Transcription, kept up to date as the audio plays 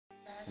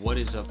What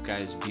is up,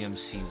 guys?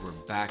 BMC,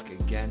 we're back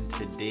again.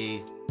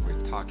 Today we're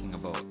talking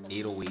about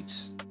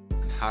 808s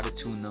and how to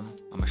tune them.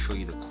 I'm gonna show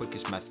you the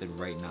quickest method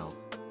right now.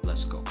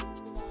 Let's go.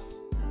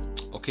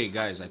 Okay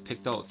guys, I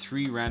picked out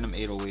 3 random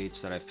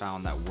 808s that I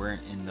found that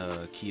weren't in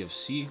the key of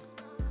C,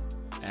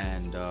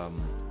 and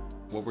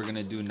what we're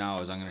gonna do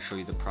now is I'm gonna show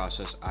you the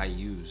process I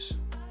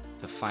use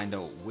to find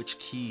out which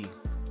key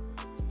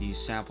these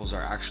samples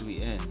are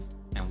actually in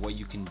and what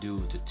you can do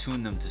to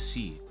tune them to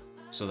C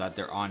so that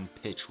they're on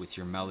pitch with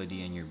your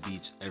melody and your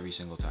beats every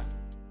single time.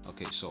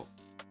 Okay, so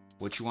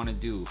what you want to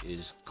do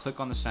is click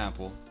on the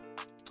sample,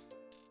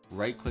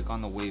 right click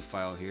on the wave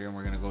file here, and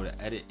we're going to go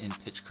to edit in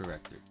pitch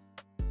corrector.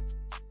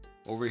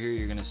 Over here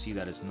you're going to see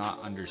that it's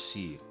not under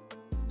C,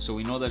 so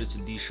we know that it's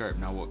a D sharp.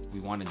 Now what we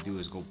want to do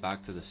is go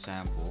back to the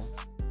sample,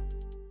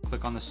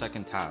 click on the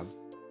second tab,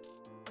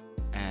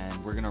 and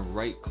we're going to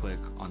right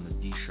click on the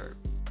D sharp.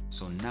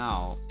 So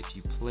now if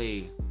you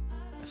play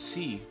a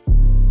C,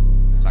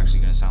 it's actually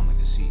going to sound like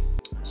a C.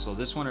 So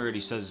this one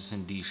already says it's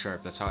in D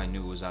sharp. That's how I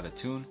knew it was out of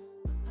tune.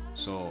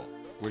 So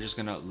we're just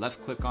going to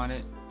left click on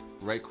it,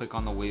 right click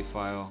on the wave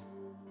file.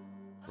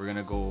 We're going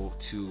to go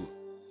to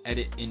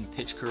edit in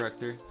pitch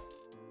corrector.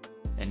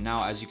 And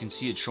now as you can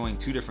see, it's showing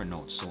 2 different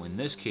notes. So in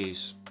this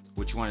case,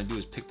 what you want to do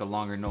is pick the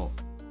longer note.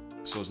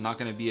 So it's not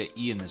going to be an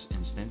E in this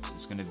instance.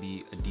 It's going to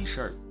be a D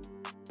sharp.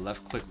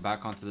 Left click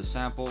back onto the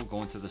sample, go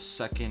into the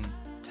second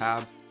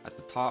tab at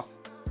the top,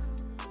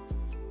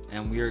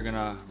 and we are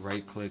gonna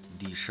right click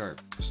D sharp.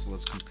 So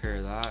let's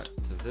compare that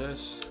to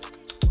this.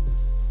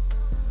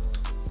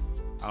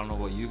 I don't know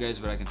about you guys,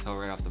 but I can tell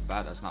right off the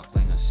bat that's not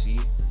playing a C.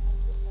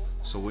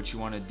 So what you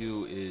want to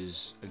do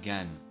is,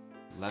 again,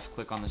 left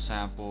click on the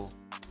sample,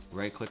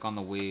 right click on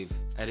the wave,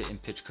 edit in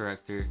pitch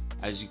corrector.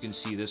 As you can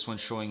see, this one's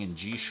showing in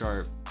G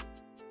sharp,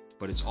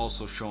 but it's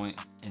also showing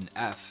in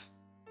F.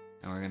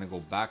 And we're gonna go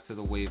back to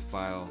the wave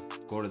file,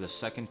 go to the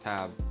second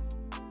tab,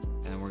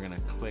 and then we're gonna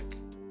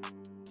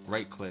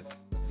right click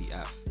the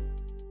F.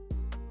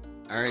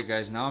 Alright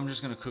guys, now I'm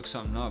just gonna cook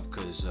something up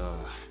because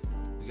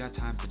we got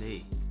time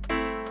today.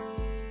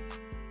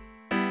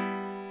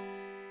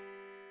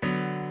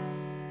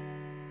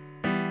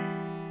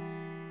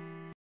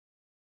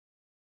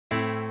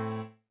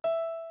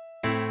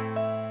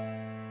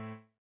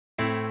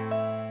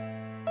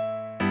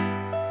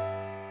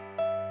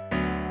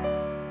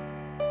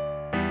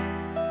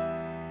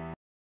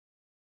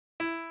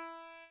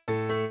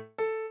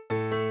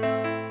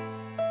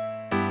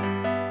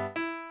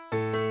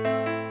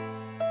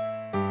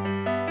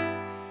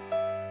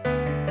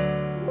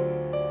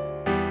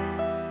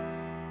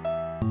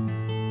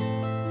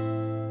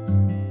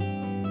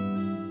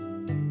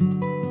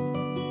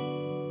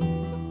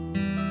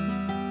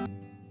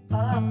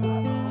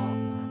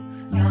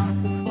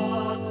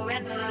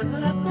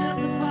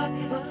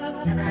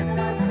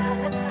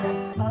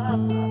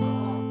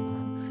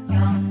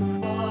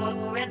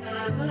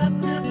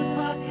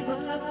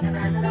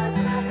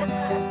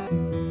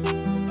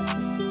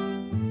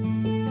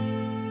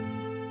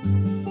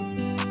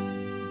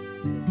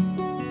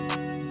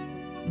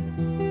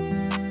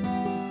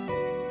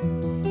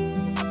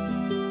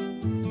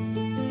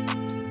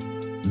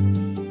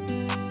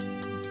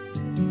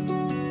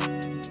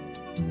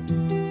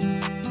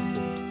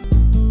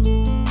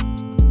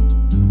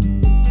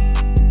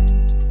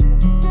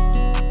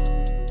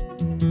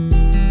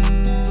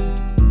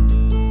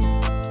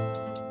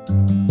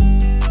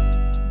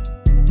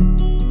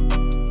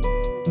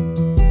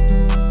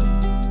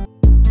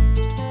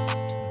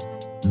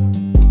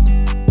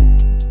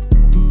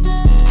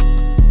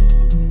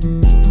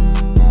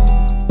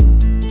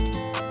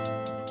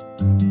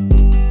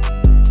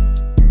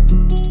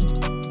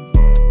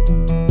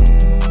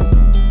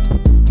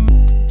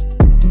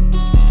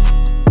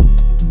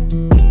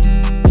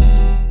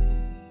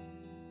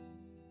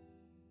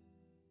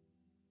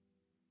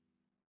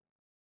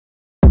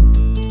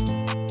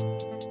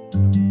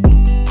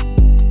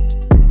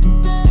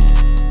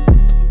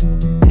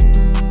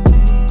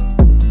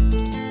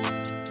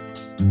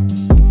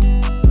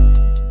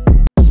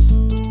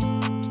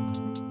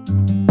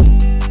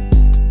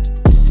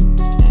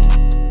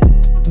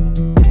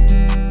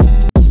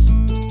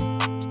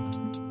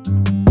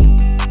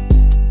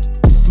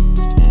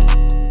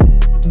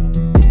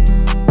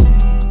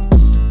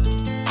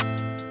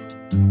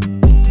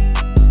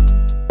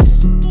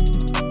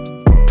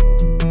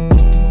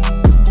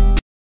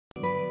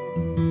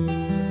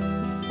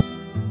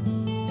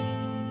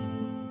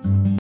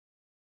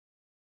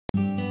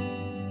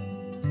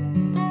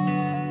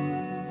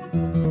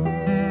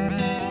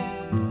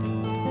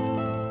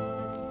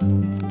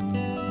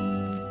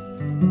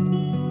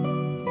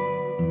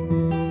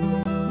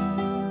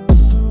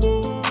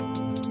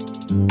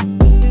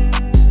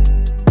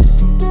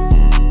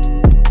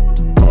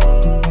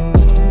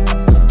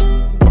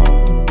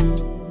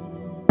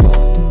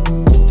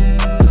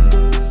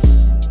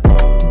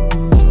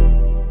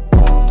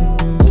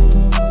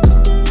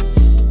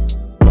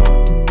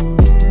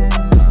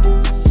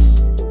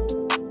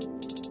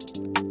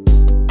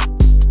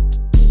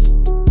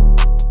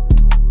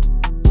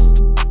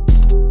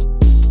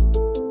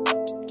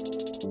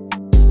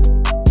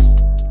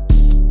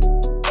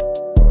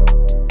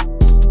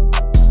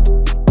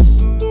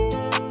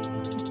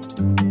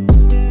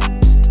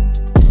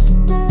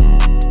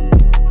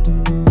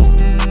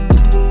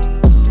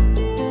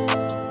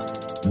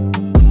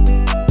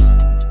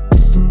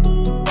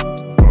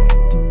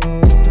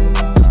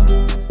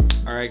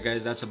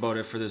 guys, that's about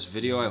it for this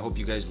video. I hope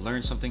you guys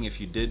learned something. If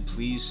you did,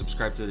 please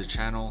subscribe to the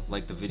channel,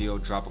 like the video,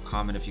 drop a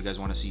comment if you guys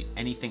want to see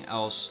anything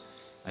else.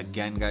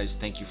 Again, guys,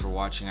 thank you for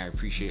watching. I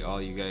appreciate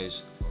all you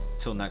guys.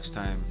 Till next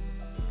time,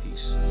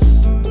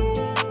 peace.